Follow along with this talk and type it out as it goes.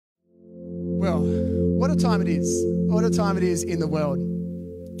Well, what a time it is. What a time it is in the world.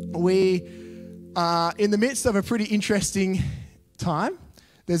 We are in the midst of a pretty interesting time.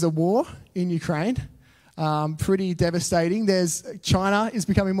 There's a war in Ukraine, pretty devastating. China is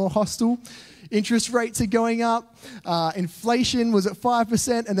becoming more hostile. Interest rates are going up. Inflation was at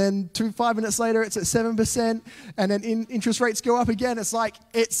 5%, and then 5 minutes later, it's at 7%. And then interest rates go up again.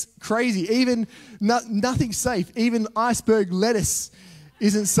 It's crazy. Even nothing's safe. Even iceberg lettuce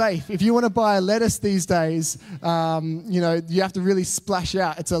isn't safe. If you want to buy a lettuce these days, you have to really splash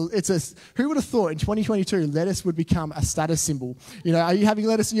out. Who would have thought in 2022 lettuce would become a status symbol? Are you having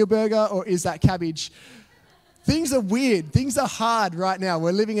lettuce in your burger, or is that cabbage? Things are weird. Things are hard right now.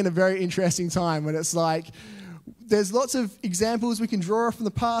 We're living in a very interesting time when it's like, there's lots of examples we can draw from the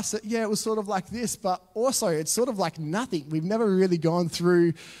past that, it was sort of like this, but also it's sort of like nothing. We've never really gone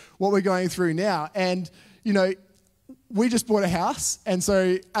through what we're going through now. And, we just bought a house, and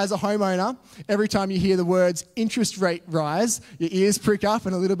so as a homeowner, every time you hear the words interest rate rise, your ears prick up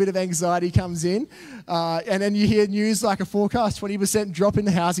and a little bit of anxiety comes in. And then you hear news like a forecast 20% drop in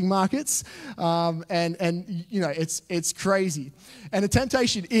the housing markets, it's crazy. And the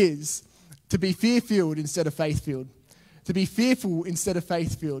temptation is to be fear-filled instead of faith-filled, to be fearful instead of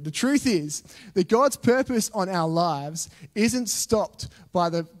faith-filled. The truth is that God's purpose on our lives isn't stopped by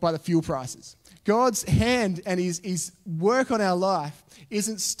the fuel prices. God's hand and his work on our life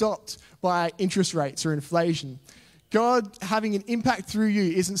isn't stopped by interest rates or inflation. God having an impact through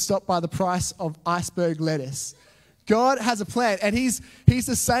you isn't stopped by the price of iceberg lettuce. God has a plan, and he's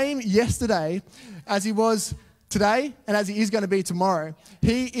the same yesterday as he was today and as he is going to be tomorrow.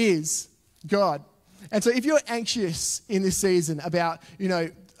 He is God. And so if you're anxious in this season about,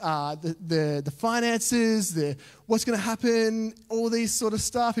 the finances, what's going to happen, all these sort of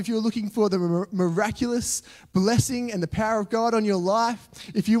stuff, if you're looking for the miraculous blessing and the power of God on your life,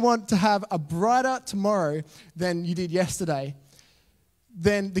 if you want to have a brighter tomorrow than you did yesterday,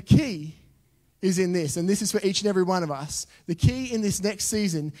 then the key is in this, and this is for each and every one of us. The key in this next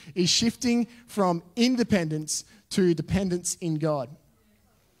season is shifting from independence to dependence in God.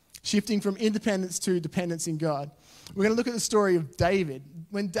 Shifting from independence to dependence in God. We're going to look at the story of David.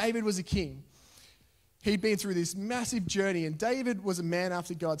 When David was a king, he'd been through this massive journey, and David was a man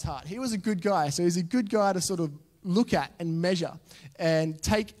after God's heart. He was a good guy, so he's a good guy to sort of look at and measure and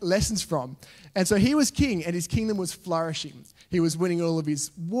take lessons from. And so he was king, and his kingdom was flourishing. He was winning all of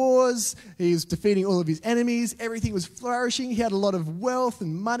his wars. He was defeating all of his enemies. Everything was flourishing. He had a lot of wealth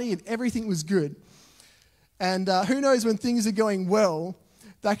and money, and everything was good. And who knows, when things are going well,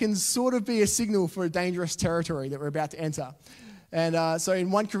 that can sort of be a signal for a dangerous territory that we're about to enter. And so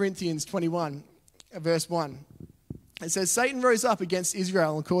in 1 Corinthians 21, verse 1, it says, Satan rose up against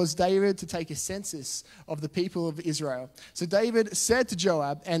Israel and caused David to take a census of the people of Israel. So David said to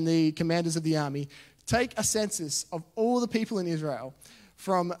Joab and the commanders of the army, take a census of all the people in Israel,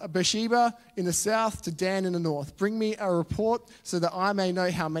 from Beersheba in the south to Dan in the north. Bring me a report so that I may know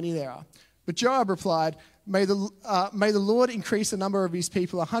how many there are. But Joab replied, May the Lord increase the number of his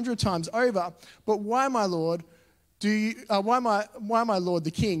people 100 times over. But why, my Lord, why my Lord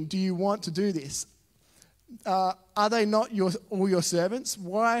the king, do you want to do this? Are they not all your servants?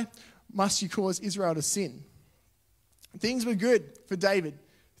 Why must you cause Israel to sin? Things were good for David.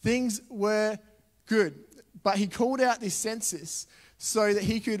 Things were good. But he called out this census so that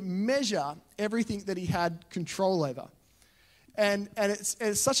he could measure everything that he had control over. And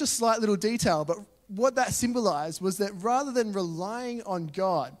it's such a slight little detail, but what that symbolized was that rather than relying on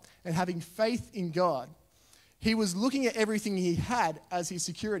God and having faith in God, he was looking at everything he had as his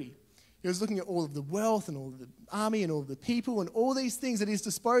security. He was looking at all of the wealth and all of the army and all of the people and all these things at his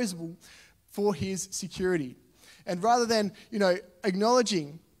disposal for his security. And rather than,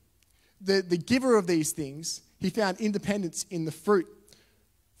 acknowledging the giver of these things, he found independence in the fruit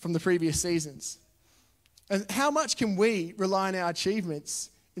from the previous seasons. And how much can we rely on our achievements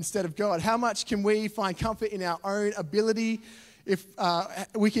instead of God? How much can we find comfort in our own ability? If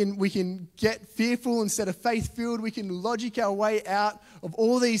we can get fearful instead of faith-filled, we can logic our way out of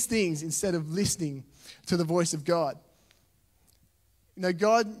all these things instead of listening to the voice of God.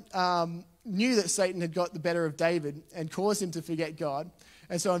 God knew that Satan had got the better of David and caused him to forget God.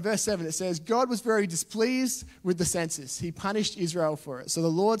 And so in verse 7 it says, God was very displeased with the census. He punished Israel for it. So the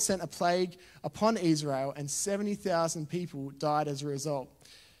Lord sent a plague upon Israel, and 70,000 people died as a result.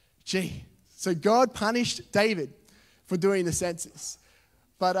 So God punished David for doing the census.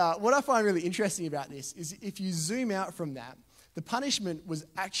 But what I find really interesting about this is if you zoom out from that, the punishment was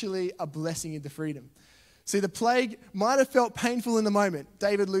actually a blessing into freedom. See, the plague might have felt painful in the moment,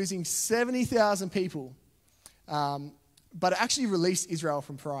 David losing 70,000 people, but it actually released Israel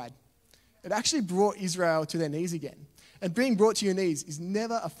from pride. It actually brought Israel to their knees again. And being brought to your knees is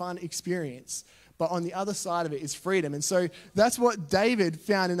never a fun experience, but on the other side of it is freedom. And so that's what David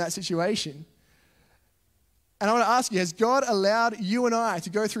found in that situation. And I want to ask you, has God allowed you and I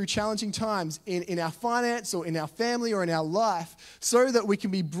to go through challenging times in our finance or in our family or in our life so that we can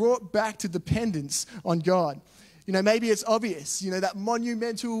be brought back to dependence on God? You know, maybe it's obvious, you know, that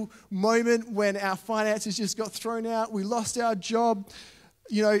monumental moment when our finances just got thrown out, we lost our job,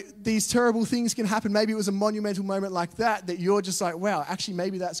 you know, these terrible things can happen. Maybe it was a monumental moment like that you're just like, wow, actually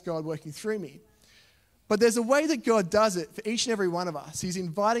maybe that's God working through me. But there's a way that God does it for each and every one of us. He's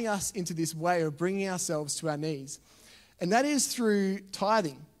inviting us into this way of bringing ourselves to our knees. And that is through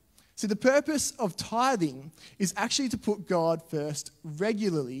tithing. So the purpose of tithing is actually to put God first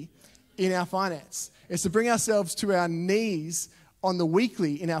regularly in our finance. It's to bring ourselves to our knees on the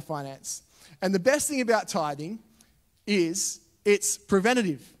weekly in our finance. And the best thing about tithing is it's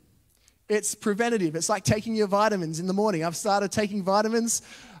preventative. It's preventative. It's like taking your vitamins in the morning. I've started taking vitamins.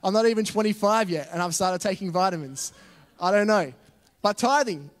 I'm not even 25 yet, and I've started taking vitamins. I don't know. But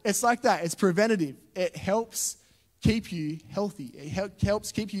tithing, it's like that. It's preventative. It helps keep you healthy. It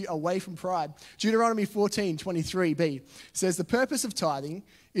helps keep you away from pride. Deuteronomy 14:23b says, the purpose of tithing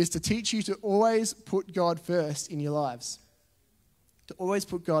is to teach you to always put God first in your lives. To always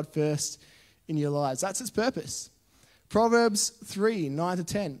put God first in your lives. That's its purpose. Proverbs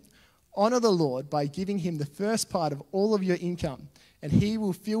 3:9-10. Honor the Lord by giving him the first part of all of your income, and he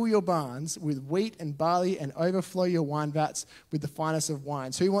will fill your barns with wheat and barley and overflow your wine vats with the finest of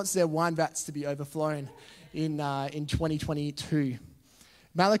wines. Who wants their wine vats to be overflowing in 2022?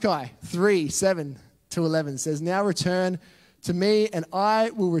 Malachi 3:7-11 says, now return to me and I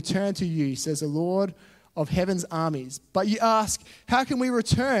will return to you, says the Lord of heaven's armies. But you ask, how can we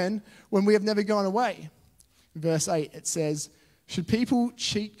return when we have never gone away? Verse 8, it says, should people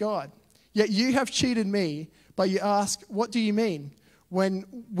cheat God? Yet you have cheated me, but you ask, what do you mean? When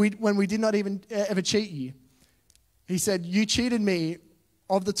we did not even ever cheat you. He said, you cheated me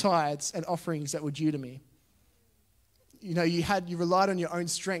of the tithes and offerings that were due to me. You know, you relied on your own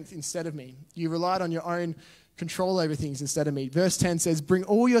strength instead of me. You relied on your own control over things instead of me. Verse 10 says, bring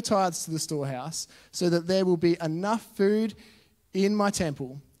all your tithes to the storehouse so that there will be enough food in my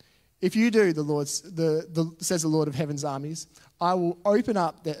temple. If you do, says the Lord of heaven's armies, I will open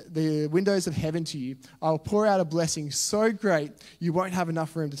up the windows of heaven to you. I will pour out a blessing so great you won't have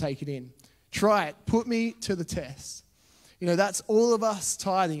enough room to take it in. Try it. Put me to the test. You know, that's all of us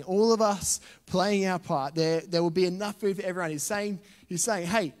tithing, all of us playing our part. There will be enough food for everyone. He's saying,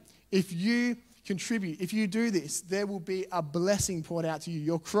 hey, if you contribute, if you do this, there will be a blessing poured out to you.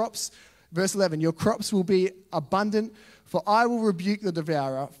 Your crops, verse 11, your crops will be abundant, for I will rebuke the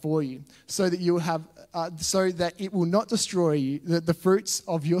devourer for you, so that you will have, so that it will not destroy you. The fruits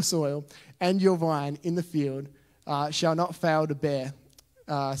of your soil and your vine in the field shall not fail to bear,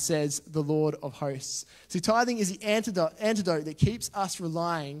 says the Lord of hosts. See, tithing is the antidote that keeps us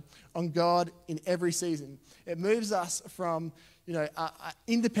relying on God in every season. It moves us from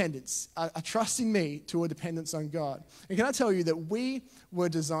independence, a trust in me, to a dependence on God. And can I tell you that we were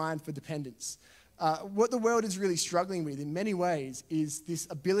designed for dependence? What the world is really struggling with in many ways is this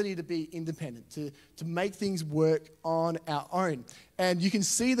ability to be independent, to make things work on our own. And you can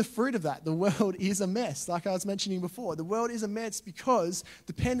see the fruit of that. The world is a mess, like I was mentioning before. The world is a mess because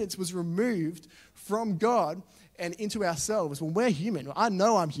dependence was removed from God and into ourselves. Well, we're human. I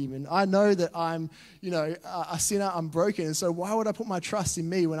know I'm human. I know that I'm, a sinner. I'm broken. And so why would I put my trust in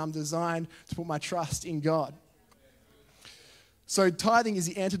me when I'm designed to put my trust in God? So tithing is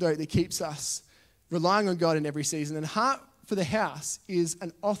the antidote that keeps us relying on God in every season. And Heart for the House is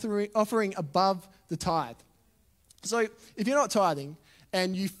an offering above the tithe. So if you're not tithing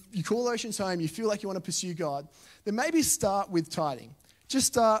and you call Oceans home, you feel like you want to pursue God, then maybe start with tithing. Just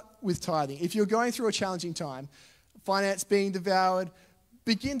start with tithing. If you're going through a challenging time, finance being devoured,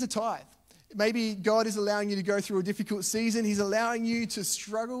 begin to tithe. Maybe God is allowing you to go through a difficult season. He's allowing you to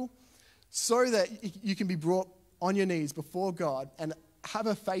struggle so that you can be brought on your knees before God and have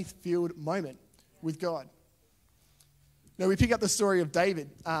a faith-filled moment with God. Now we pick up the story of David,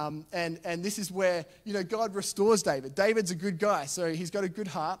 and this is where God restores David. David's a good guy, so he's got a good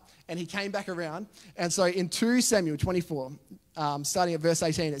heart, and he came back around. And so in 2 Samuel 24, starting at verse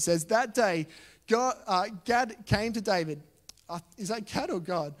 18, it says, that day Gad came to David. Is that Gad or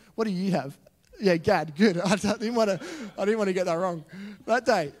God? What do you have? Yeah, Gad. Good. I didn't want to get that wrong. That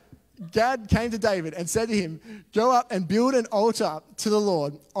day Gad came to David and said to him, go up and build an altar to the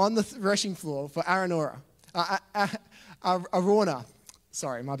Lord on the threshing floor for Araunah.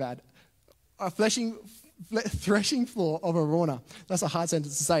 Sorry, my bad. A threshing floor of Araunah. That's a hard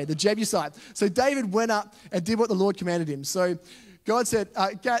sentence to say. The Jebusite. So David went up and did what the Lord commanded him. So Gad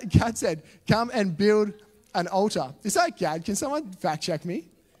said, come and build an altar. Is that Gad? Can someone fact check me?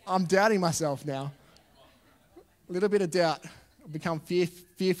 I'm doubting myself now. A little bit of doubt. I've become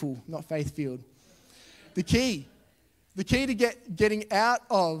fearful, not faith-filled. The key to getting out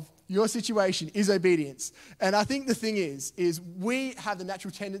of your situation is obedience. And I think the thing is we have the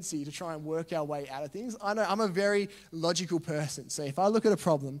natural tendency to try and work our way out of things. I know I'm a very logical person. So if I look at a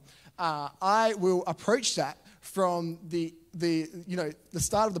problem, I will approach that from the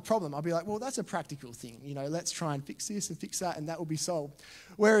start of the problem. I'll be like, well, that's a practical thing. Let's try and fix this and fix that, and that will be solved.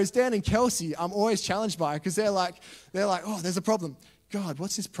 Whereas Dan and Kelsey, I'm always challenged by, because they're like, oh, there's a problem. God,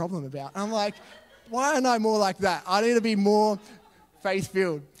 what's this problem about? And I'm like, why aren't I more like that? I need to be more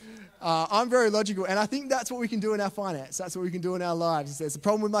faith-filled. I'm very logical, and I think that's what we can do in our finance. That's what we can do in our lives. If there's a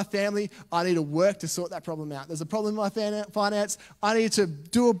problem with my family, I need to work to sort that problem out. There's a problem with my finance, I need to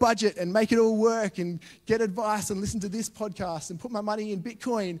do a budget and make it all work and get advice and listen to this podcast and put my money in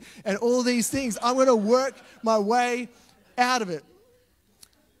Bitcoin and all these things. I'm going to work my way out of it.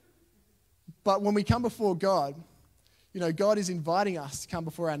 But when we come before God, God is inviting us to come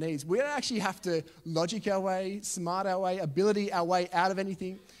before our needs. We don't actually have to logic our way, smart our way, ability our way out of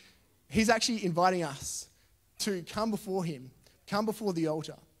anything. He's actually inviting us to come before him, come before the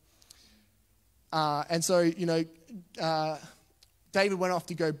altar. And so, David went off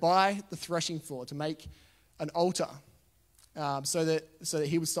to go buy the threshing floor to make an altar so that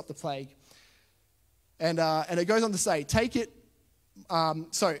he would stop the plague. And it goes on to say, take it.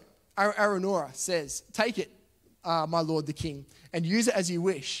 Araunah says, take it, my lord the king, and use it as you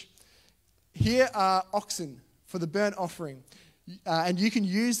wish. Here are oxen for the burnt offering. And you can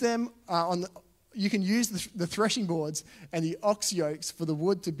use them you can use the threshing boards and the ox yokes for the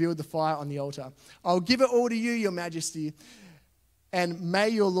wood to build the fire on the altar. I'll give it all to you, your majesty, and may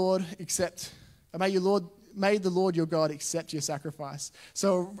the Lord your God accept your sacrifice.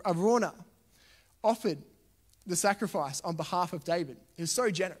 So Araunah offered the sacrifice on behalf of David. He was so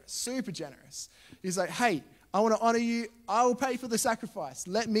generous, super generous. He's like, hey, I want to honor you. I will pay for the sacrifice.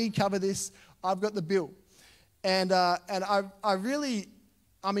 Let me cover this. I've got the bill. And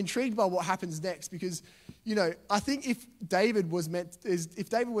I'm intrigued by what happens next, because, I think if David was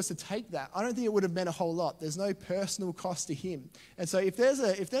to take that, I don't think it would have meant a whole lot. There's no personal cost to him. And so if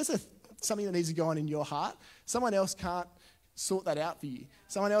there's something that needs to go on in your heart, someone else can't sort that out for you.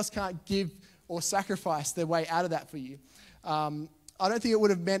 Someone else can't give or sacrifice their way out of that for you. I don't think it would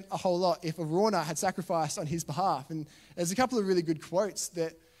have meant a whole lot if Araunah had sacrificed on his behalf. And there's a couple of really good quotes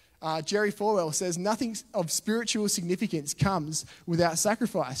that Jerry Falwell says, nothing of spiritual significance comes without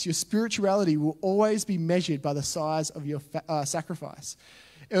sacrifice. Your spirituality will always be measured by the size of your sacrifice.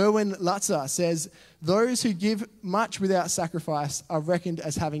 Erwin Lutzer says, those who give much without sacrifice are reckoned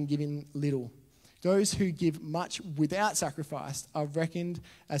as having given little. Those who give much without sacrifice are reckoned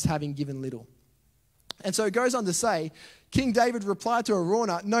as having given little. And so it goes on to say, King David replied to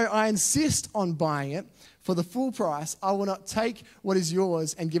Araunah, no, I insist on buying it for the full price. I will not take what is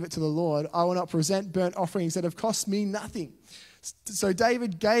yours and give it to the Lord. I will not present burnt offerings that have cost me nothing. So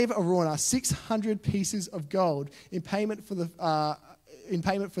David gave Araunah 600 pieces of gold in payment for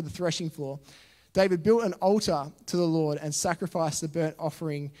the threshing floor. David built an altar to the Lord and sacrificed the burnt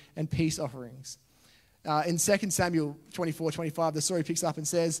offering and peace offerings. In 2 Samuel 24:25, the story picks up and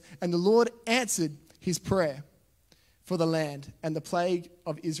says, and the Lord answered his prayer for the land, and the plague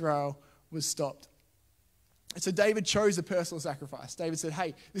of Israel was stopped. And so David chose a personal sacrifice. David said,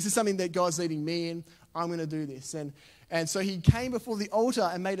 hey, this is something that God's leading me in. I'm going to do this. And so he came before the altar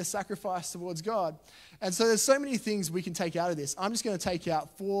and made a sacrifice towards God. And so there's so many things we can take out of this. I'm just going to take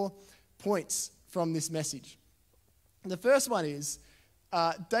out 4 points from this message. And the first one is,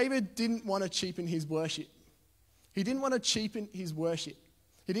 David didn't want to cheapen his worship. He didn't want to cheapen his worship.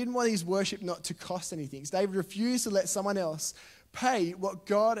 He didn't want his worship not to cost anything. So David refused to let someone else pay what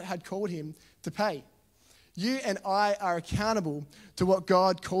God had called him to pay. You and I are accountable to what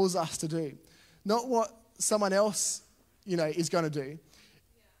God calls us to do, not what someone else, is going to do.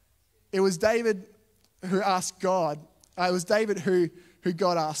 It was David who asked God. It was David who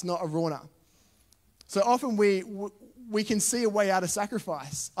God asked, not Araunah. So often we can see a way out of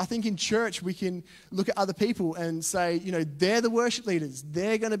sacrifice. I think in church we can look at other people and say, they're the worship leaders.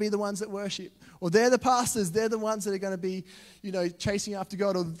 They're going to be the ones that worship. Or they're the pastors. They're the ones that are going to be, chasing after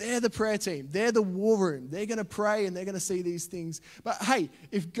God. Or they're the prayer team. They're the war room. They're going to pray and they're going to see these things. But hey,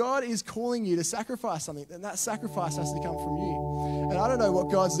 if God is calling you to sacrifice something, then that sacrifice has to come from you. And I don't know what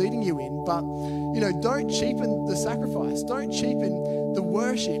God's leading you in, but, don't cheapen the sacrifice. Don't cheapen the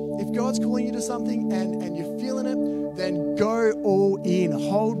worship. If God's calling you to something and you're feeling it, then go all in.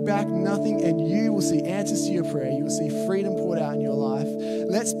 Hold back nothing, and you will see answers to your prayer. You will see freedom poured out in your life.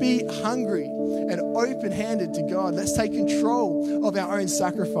 Let's be hungry and open-handed to God. Let's take control of our own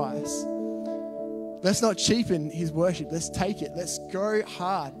sacrifice. Let's not cheapen his worship. Let's take it. Let's go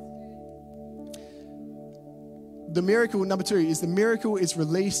hard. The miracle, number 2, is the miracle is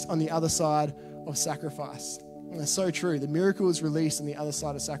released on the other side of sacrifice. And that's so true. The miracle is released on the other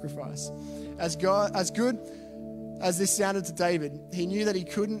side of sacrifice. As good as this sounded to David, he knew that he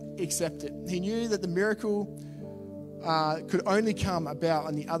couldn't accept it. He knew that the miracle could only come about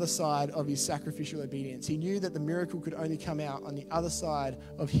on the other side of his sacrificial obedience. He knew that the miracle could only come out on the other side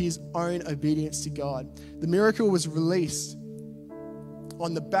of his own obedience to God. The miracle was released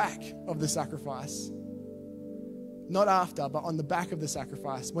on the back of the sacrifice. Not after, but on the back of the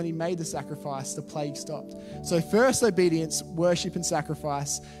sacrifice. When he made the sacrifice, the plague stopped. So first obedience, worship and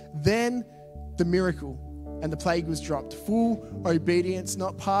sacrifice, then the miracle, and the plague was dropped. Full obedience,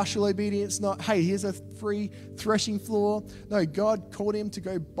 not partial obedience, not, hey, here's a free threshing floor. No, God called him to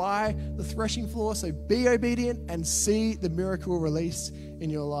go buy the threshing floor, so be obedient and see the miracle released in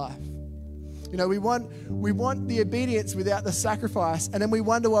your life. We want the obedience without the sacrifice, and then we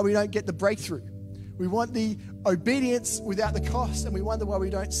wonder why we don't get the breakthrough. We want the obedience without the cost, and we wonder why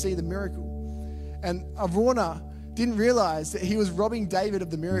we don't see the miracle. And Araunah didn't realize that he was robbing David of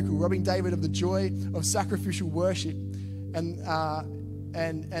the miracle, robbing David of the joy of sacrificial worship and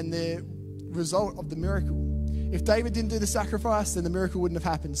the result of the miracle. If David didn't do the sacrifice, then the miracle wouldn't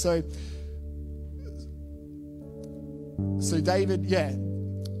have happened. So David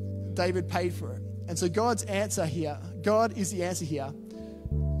paid for it. And so God's answer here, God is the answer here,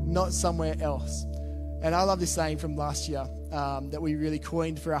 not somewhere else. And I love this saying from last year that we really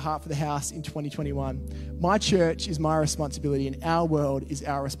coined for our Heart for the House in 2021. My church is my responsibility and our world is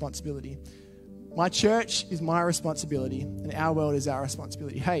our responsibility. My church is my responsibility and our world is our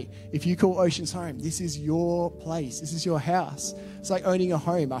responsibility. Hey, if you call Oceans home, this is your place. This is your house. It's like owning a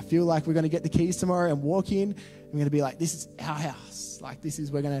home. I feel like we're going to get the keys tomorrow and walk in. I'm going to be like, this is our house.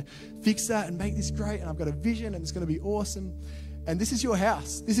 We're going to fix that and make this great. And I've got a vision and it's going to be awesome. And this is your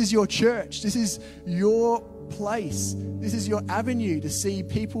house. This is your church. This is your place. This is your avenue to see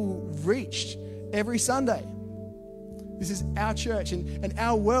people reached every Sunday. This is our church, and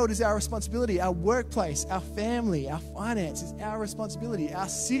our world is our responsibility. Our workplace, our family, our finance is our responsibility. Our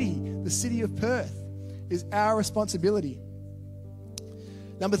city, the city of Perth, is our responsibility.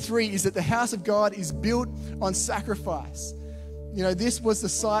 Number 3 is that the house of God is built on sacrifice. This was the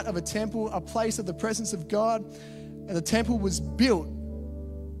site of a temple, a place of the presence of God. And the temple was built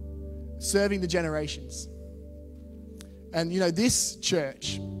serving the generations. And, this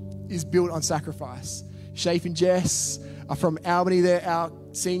church is built on sacrifice. Shafe and Jess are from Albany. They're our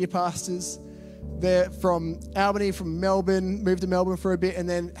senior pastors. They're from Albany, from Melbourne, moved to Melbourne for a bit, and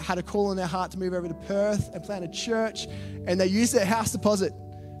then had a call in their heart to move over to Perth and plant a church. And they used their house deposit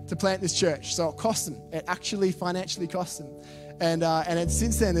to plant this church. So it cost them. It actually financially cost them. And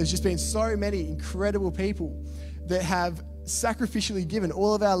since then, there's just been so many incredible people that have sacrificially given.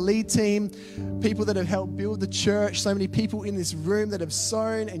 All of our lead team, people that have helped build the church, so many people in this room that have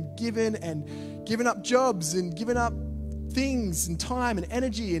sown and given up jobs and given up things and time and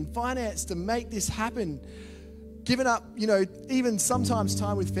energy and finance to make this happen. Given up, even sometimes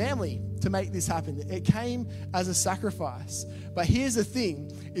time with family to make this happen. It came as a sacrifice. But here's the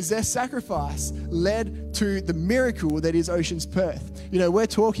thing, is their sacrifice led to the miracle that is Oceans Perth. We're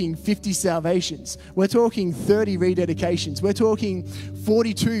talking 50 salvations. We're talking 30 rededications. We're talking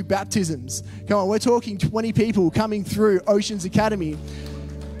 42 baptisms. Come on, we're talking 20 people coming through Oceans Academy.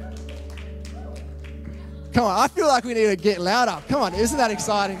 Come on, I feel like we need to get louder. Come on, isn't that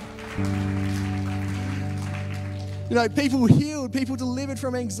exciting? People healed, people delivered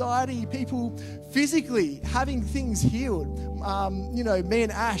from anxiety, people physically having things healed. Me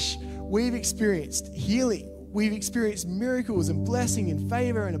and Ash, we've experienced healing. We've experienced miracles and blessing and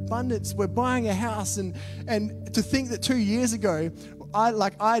favor and abundance. We're buying a house, and to think that 2 years ago,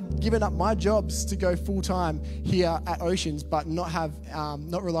 I'd given up my jobs to go full time here at Oceans, but not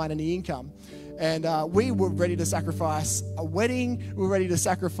rely on any income. And we were ready to sacrifice a wedding. We were ready to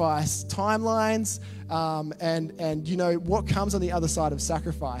sacrifice timelines. And what comes on the other side of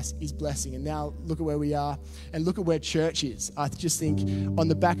sacrifice is blessing. And now look at where we are and look at where church is. I just think on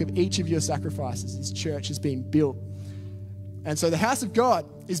the back of each of your sacrifices, this church has been built. And so the house of God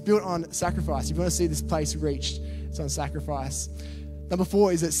is built on sacrifice. If you want to see this place reached, it's on sacrifice. Number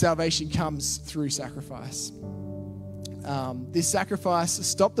 4 is that salvation comes through sacrifice. This sacrifice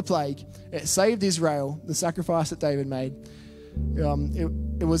stopped the plague. It saved Israel, the sacrifice that David made.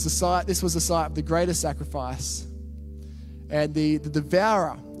 It was the site. This was the site of the greatest sacrifice. And the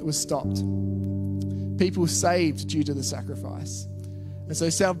devourer was stopped. People saved due to the sacrifice. And so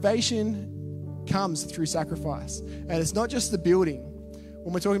salvation comes through sacrifice. And it's not just the building.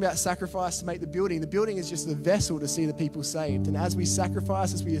 When we're talking about sacrifice to make the building is just the vessel to see the people saved. And as we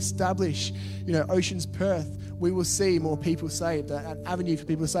sacrifice, as we establish, Oceans Perth, we will see more people saved, an avenue for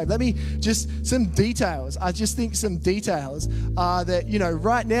people saved. Let me just, some details. I just think some details are that,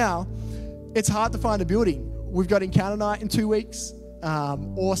 right now, it's hard to find a building. We've got Encounter Night in 2 weeks.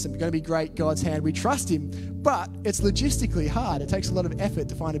 Awesome. It's going to be great. God's hand. We trust him. But it's logistically hard. It takes a lot of effort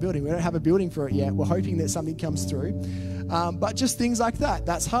to find a building. We don't have a building for it yet. We're hoping that something comes through. But just things like that,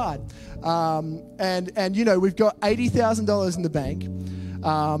 that's hard. And we've got $80,000 in the bank,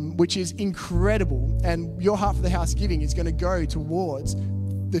 which is incredible. And your Heart for the House giving is going to go towards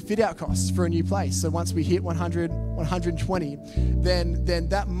the fit-out costs for a new place. So once we hit 100, 120, then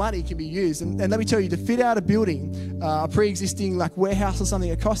that money can be used. And let me tell you, to fit out a building, a pre-existing warehouse or something,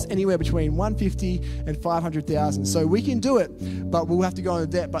 it costs anywhere between $150,000 and $500,000. So we can do it, but we'll have to go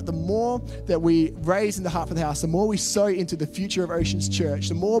into debt. But the more that we raise in the Heart for the House, the more we sow into the future of Oceans Church,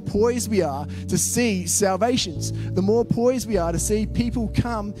 the more poised we are to see salvations, the more poised we are to see people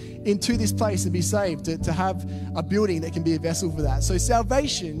come into this place and be saved, to have a building that can be a vessel for that. So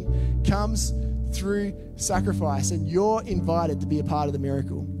salvation comes through sacrifice, and you're invited to be a part of the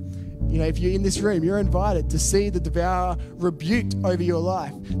miracle. If you're in this room, you're invited to see the devourer rebuked over your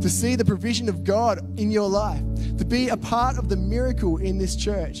life, to see the provision of God in your life, to be a part of the miracle in this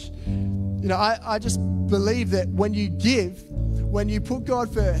church. I just believe that when you give, when you put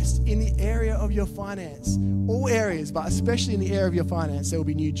God first in the area of your finance, all areas, but especially in the area of your finance, there will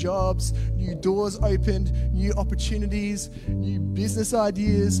be new jobs, new doors opened, new opportunities, new business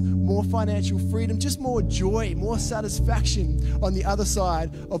ideas, more financial freedom, just more joy, more satisfaction on the other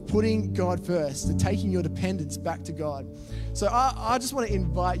side of putting God first and taking your dependence back to God. So I just want to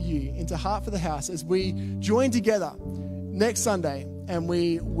invite you into Heart for the House as we join together next Sunday and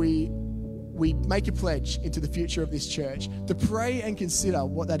we make a pledge into the future of this church, to pray and consider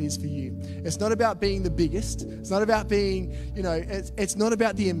what that is for you. It's not about being the biggest. It's not about being, it's not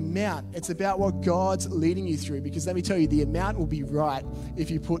about the amount. It's about what God's leading you through, because let me tell you, the amount will be right if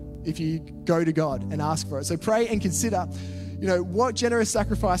you go to God and ask for it. So pray and consider, what generous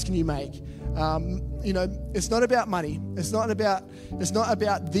sacrifice can you make? It's not about money. It's not about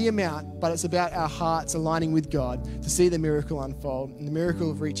the amount, but it's about our hearts aligning with God to see the miracle unfold and the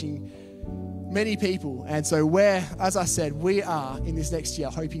miracle of reaching many people. And so as I said, we are in this next year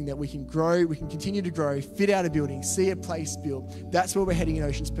hoping that we can grow, we can continue to grow, fit out a building, see a place built. That's where we're heading in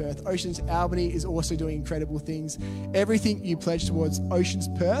Oceans Perth. Oceans Albany is also doing incredible things. Everything you pledge towards Oceans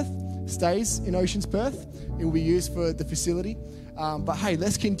Perth stays in Oceans Perth. It will be used for the facility. But hey,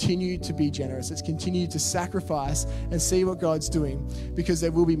 let's continue to be generous. Let's continue to sacrifice and see what God's doing, because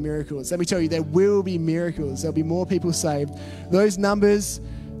there will be miracles. Let me tell you, there will be miracles. There'll be more people saved. Those numbers,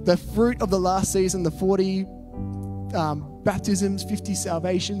 the fruit of the last season, the 40 baptisms, 50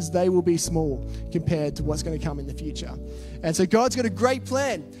 salvations, they will be small compared to what's going to come in the future. And so God's got a great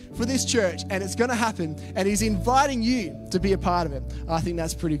plan for this church, and it's going to happen, and he's inviting you to be a part of it. I think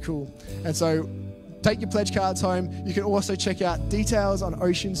that's pretty cool. And so take your pledge cards home. You can also check out details on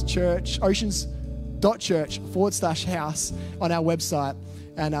oceans.church/house on our website,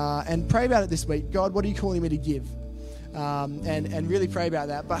 and pray about it this week. God, what are you calling me to give? And really pray about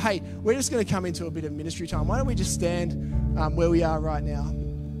that. But hey, we're just going to come into a bit of ministry time. Why don't we just stand where we are right now?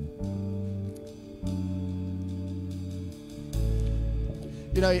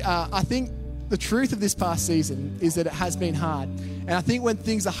 I think the truth of this past season is that it has been hard. And I think when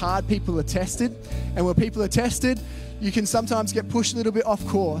things are hard, people are tested. And when people are tested, you can sometimes get pushed a little bit off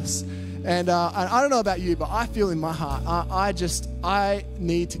course. And I don't know about you, but I feel in my heart, I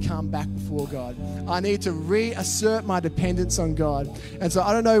need to come back before God. I need to reassert my dependence on God. And so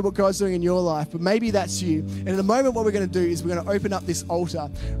I don't know what God's doing in your life, but maybe that's you. And in a moment, what we're going to do is we're going to open up this altar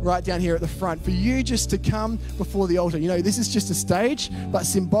right down here at the front for you just to come before the altar. This is just a stage, but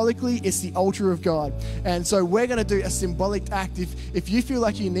symbolically, it's the altar of God. And so we're going to do a symbolic act. If you feel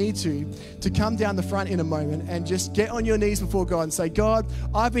like you need to come down the front in a moment and just get on your knees before God and say, God,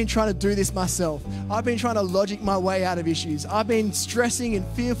 I've been trying to do this myself. I've been trying to logic my way out of issues. I've been stressing and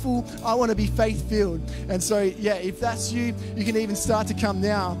fearful. I want to be faith-filled. And so, if that's you, you can even start to come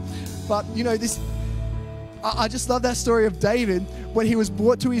now. But, I just love that story of David when he was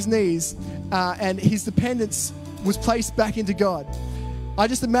brought to his knees and his dependence was placed back into God. I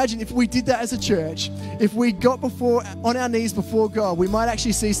just imagine if we did that as a church, if we got on our knees before God, we might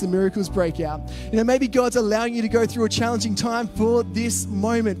actually see some miracles break out. Maybe God's allowing you to go through a challenging time for this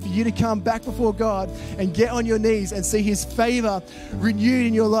moment, for you to come back before God and get on your knees and see His favor renewed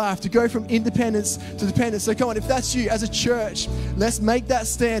in your life, to go from independence to dependence. So come on, if that's you as a church, let's make that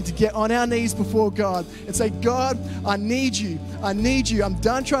stand to get on our knees before God and say, God, I need you. I need you. I'm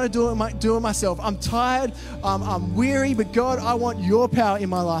done trying to do it myself. I'm tired. I'm weary, but God, I want your power in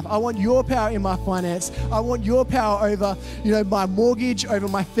my life. I want your power in my finance. I want your power over, my mortgage, over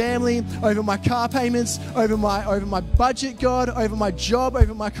my family, over my car payments, over my budget, God, over my job,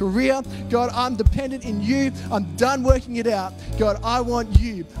 over my career. God, I'm dependent in you. I'm done working it out. God, I want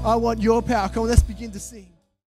you. I want your power. Come on, let's begin to sing.